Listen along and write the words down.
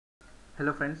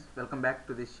Hello friends, welcome back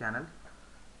to this channel.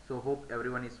 So hope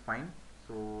everyone is fine.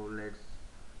 So let's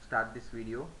start this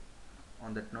video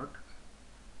on that note.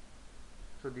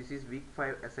 So this is week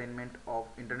 5 assignment of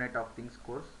Internet of Things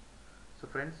course. So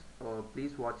friends,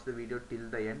 please watch the video till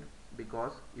the end,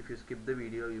 because if you skip the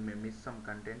video you may miss some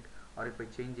content, or if I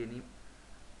change any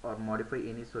or modify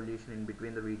any solution in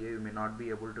between the video you may not be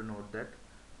able to note that.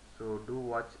 So do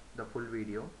watch the full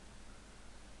video.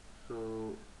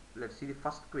 So let's see the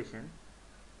first question.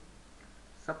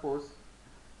 Suppose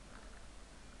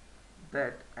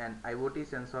that an IoT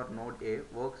sensor node A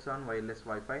works on wireless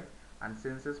Wi-Fi and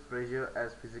senses pressure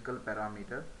as physical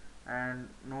parameter, and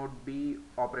node B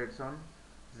operates on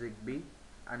Zigbee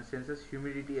and senses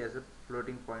humidity as a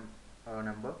floating point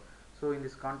number. So in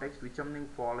this context, which among the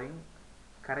following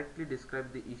correctly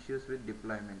describe the issues with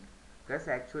deployment? Guys,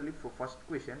 actually for first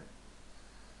question,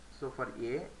 so for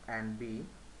A and B,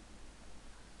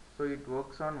 so it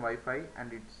works on Wi-Fi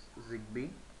and it's Zigbee,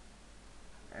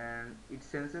 and it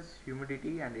senses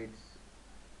humidity and it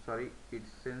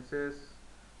senses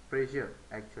pressure,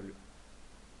 actually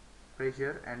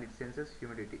pressure, and it senses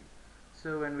humidity.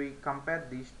 So when we compare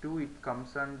these two, it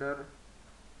comes under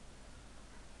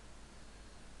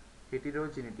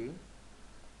heterogeneity,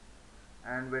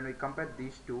 and when we compare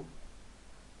these two,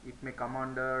 it may come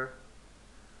under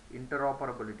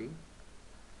interoperability.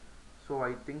 So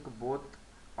I think both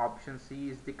option C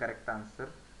is the correct answer.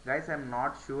 Guys, I am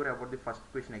not sure about the first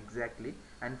question exactly,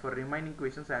 and for remaining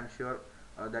questions I am sure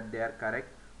that they are correct,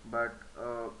 but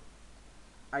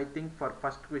I think for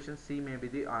first question C may be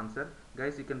the answer.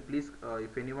 Guys, you can please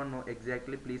if anyone know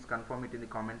exactly, please confirm it in the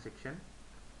comment section,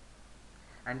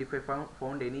 and if I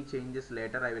found any changes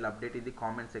later I will update in the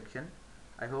comment section.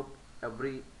 I hope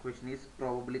every question is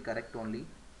probably correct only.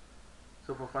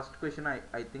 So for first question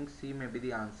I think C may be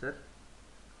the answer.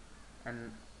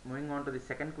 And moving on to the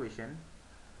second question,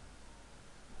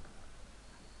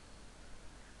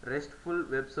 RESTful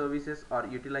web services are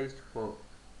utilized for,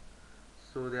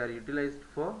 so they are utilized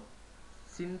for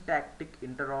syntactic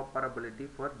interoperability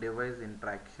for device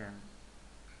interaction.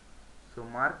 So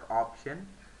mark option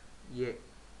A.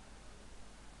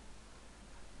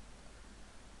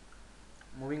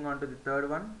 Moving on to the third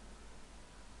one,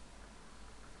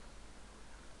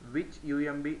 which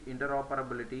UMB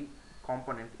interoperability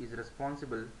component is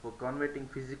responsible for converting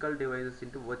physical devices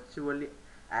into virtually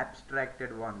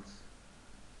abstracted ones?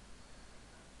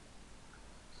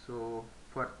 So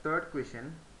for third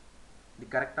question, the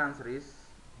correct answer is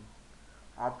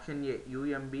option A,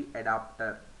 UMB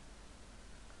adapter.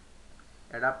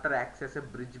 Adapter acts as a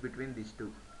bridge between these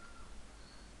two.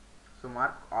 So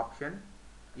mark option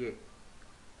A.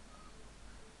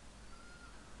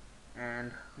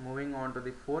 And moving on to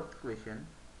the fourth question,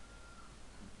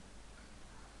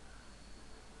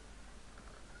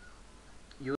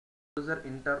 user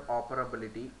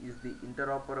interoperability is the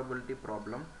interoperability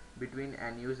problem between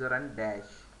an user and dash.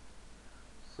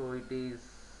 So it is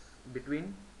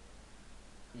between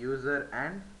user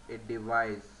and a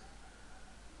device.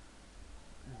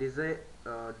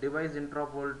 Device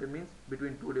interoperability means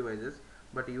between two devices,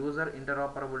 but user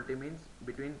interoperability means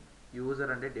between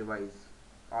user and a device.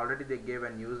 Already they gave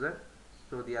an user,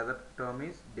 so the other term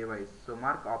is device. So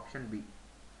mark option B.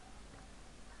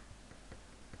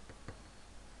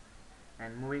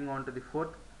 And moving on to the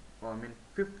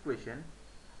fifth question.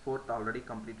 Fourth already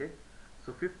completed.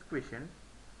 So fifth question,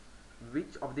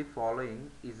 which of the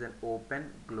following is an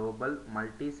open global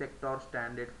multi-sector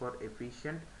standard for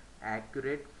efficient,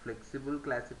 accurate, flexible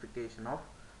classification of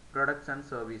products and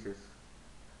services?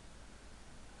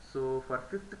 So for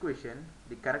fifth question,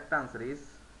 the correct answer is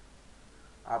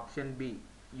option B,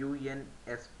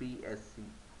 UNSPSC.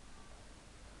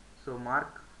 So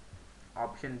mark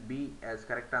option B as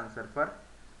correct answer for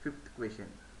fifth question.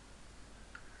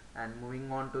 And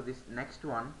moving on to this next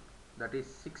one, that is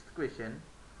sixth question,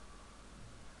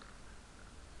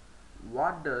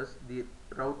 what does the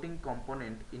routing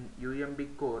component in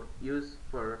UMB core use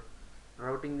for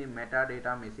routing the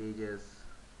metadata messages?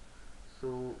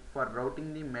 So for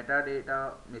routing the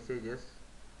metadata messages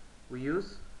we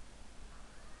use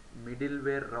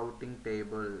middleware routing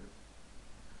table.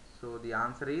 So the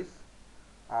answer is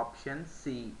option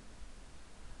C.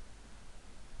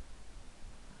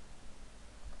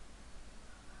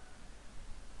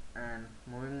 And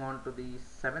moving on to the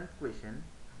seventh question,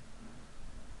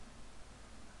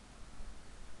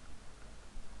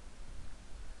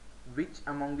 which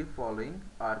among the following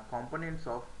are components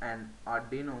of an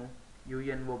Arduino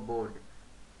UNO board?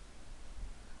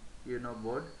 UNO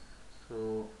board.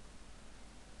 So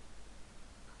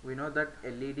we know that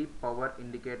LED power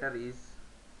indicator is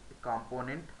a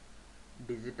component,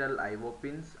 digital IO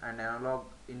pins and analog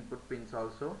input pins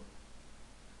also,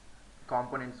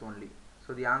 components only.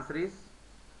 So the answer is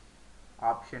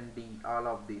option D, all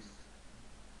of these.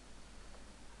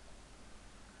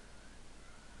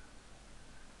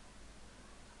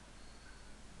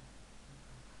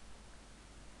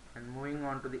 And moving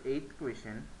on to the 8th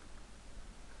question,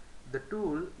 the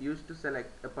tool used to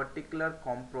select a particular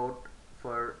COM port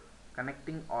for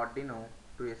connecting Arduino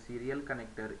to a serial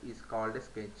connector is called a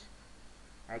sketch.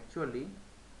 Actually,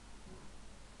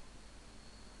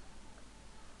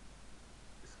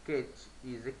 sketch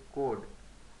is a code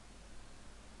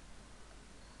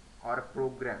or a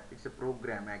program. It's a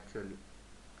program actually.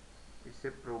 It's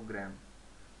a program.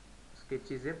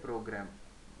 Sketch is a program,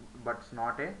 but it's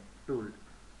not a tool.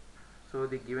 So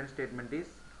the given statement is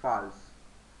false.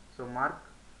 So mark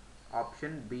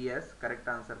option B as correct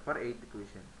answer for 8th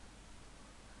question.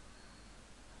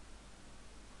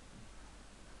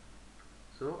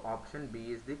 So option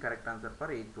B is the correct answer for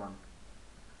 8th one.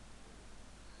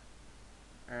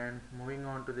 And moving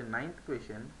on to the 9th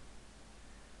question,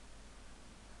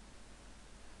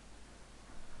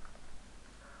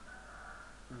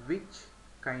 which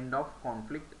kind of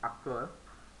conflict occur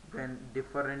when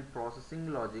different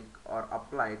processing logic are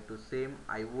applied to same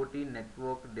IoT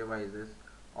network devices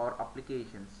or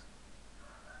applications?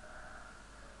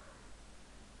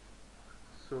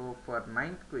 So for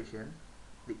 9th question,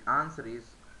 the answer is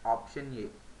option A,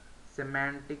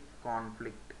 semantic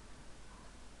conflict.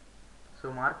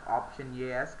 So mark option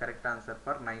A as correct answer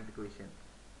for 9th question.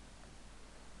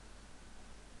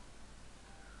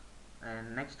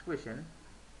 And next question,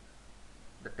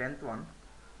 the 10th one,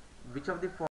 which of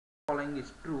the following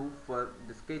is true for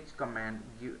the sketch command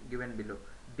given below?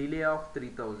 Delay of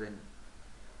 3000.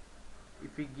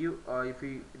 If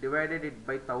we divided it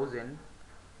by 1000,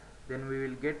 then we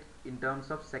will get in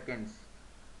terms of seconds.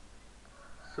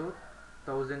 So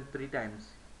 1000 3 times.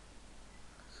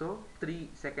 So 3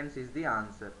 seconds is the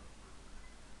answer.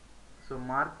 So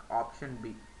mark option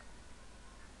B.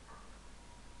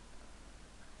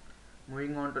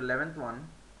 Moving on to 11th one,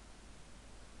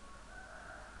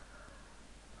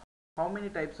 how many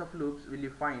types of loops will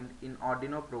you find in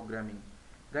Arduino programming?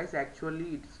 Guys,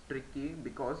 actually it's tricky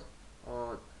because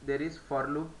there is for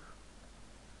loop,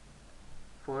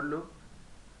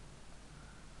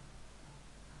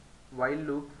 while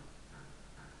loop,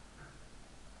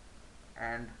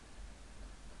 and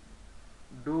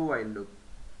do while loop,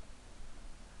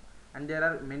 and there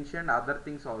are mentioned other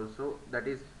things also, that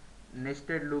is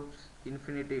nested loops,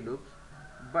 infinity loops,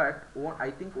 but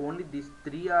I think only these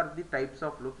three are the types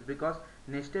of loops, because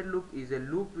nested loop is a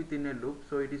loop within a loop,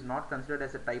 so it is not considered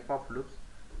as a type of loops.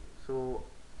 So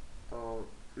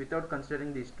without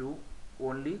considering these two,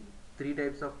 only three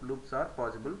types of loops are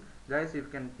possible. Guys, if you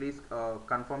can please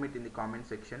confirm it in the comment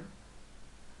section.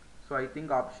 So I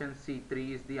think option C,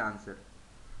 3 is the answer.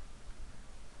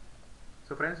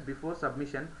 So friends, before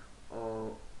submission,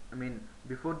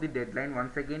 before the deadline,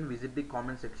 once again visit the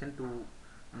comment section to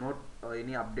note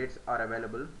any updates are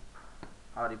available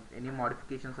or if any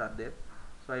modifications are there.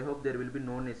 So I hope there will be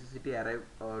no necessity arrive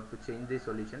to change the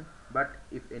solution, but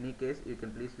if any case, you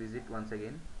can please visit once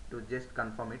again to just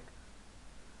confirm it.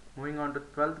 Moving on to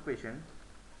 12th question,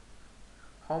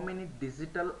 how many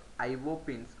digital IO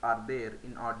pins are there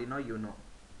in Arduino Uno?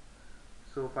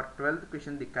 So for 12th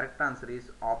question, the correct answer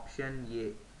is option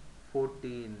A,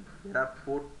 14. There are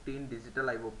 14 digital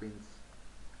IO pins.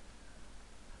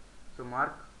 So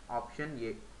mark option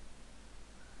A.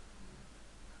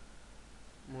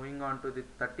 Moving on to the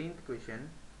 13th question,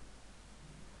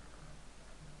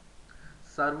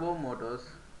 servo motors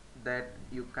that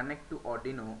you connect to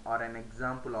Arduino are an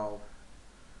example of.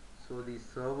 So the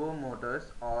servo motors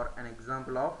are an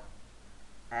example of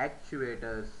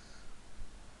actuators.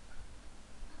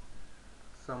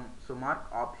 So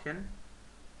mark option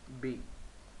B.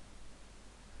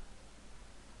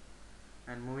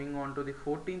 And moving on to the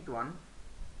 14th one,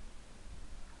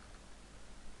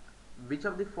 which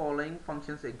of the following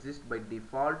functions exist by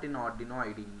default in Arduino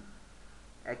IDE?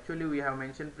 Actually, we have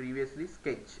mentioned previously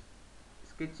sketch.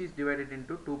 Sketch is divided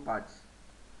into two parts.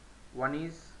 One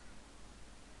is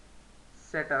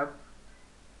setup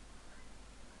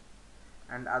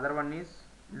and other one is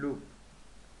loop.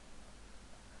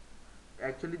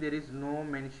 Actually, there is no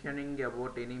mentioning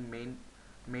about any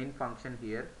main function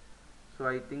here, so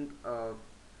I think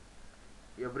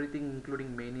everything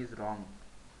including main is wrong.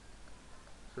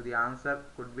 So the answer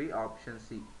could be option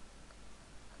C.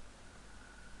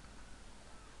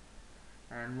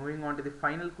 And moving on to the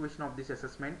final question of this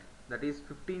assessment, that is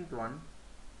 15th one,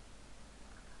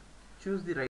 choose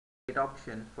the right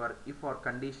option for if or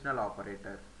conditional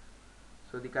operator.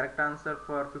 So the correct answer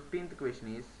for 15th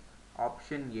question is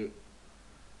option A.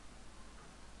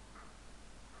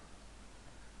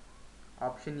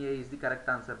 Option A is the correct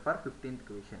answer for 15th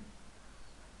question.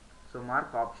 So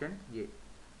mark option A.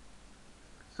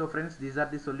 So friends, these are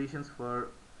the solutions for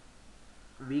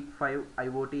week 5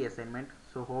 IoT assignment.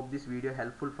 So hope this video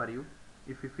helpful for you.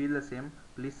 If you feel the same,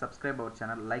 please subscribe our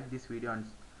channel, like this video and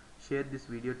share this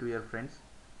video to your friends.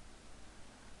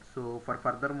 So for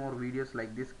further more videos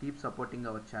like this, keep supporting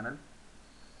our channel.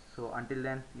 So until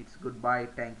then, it's goodbye.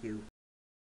 Thank you.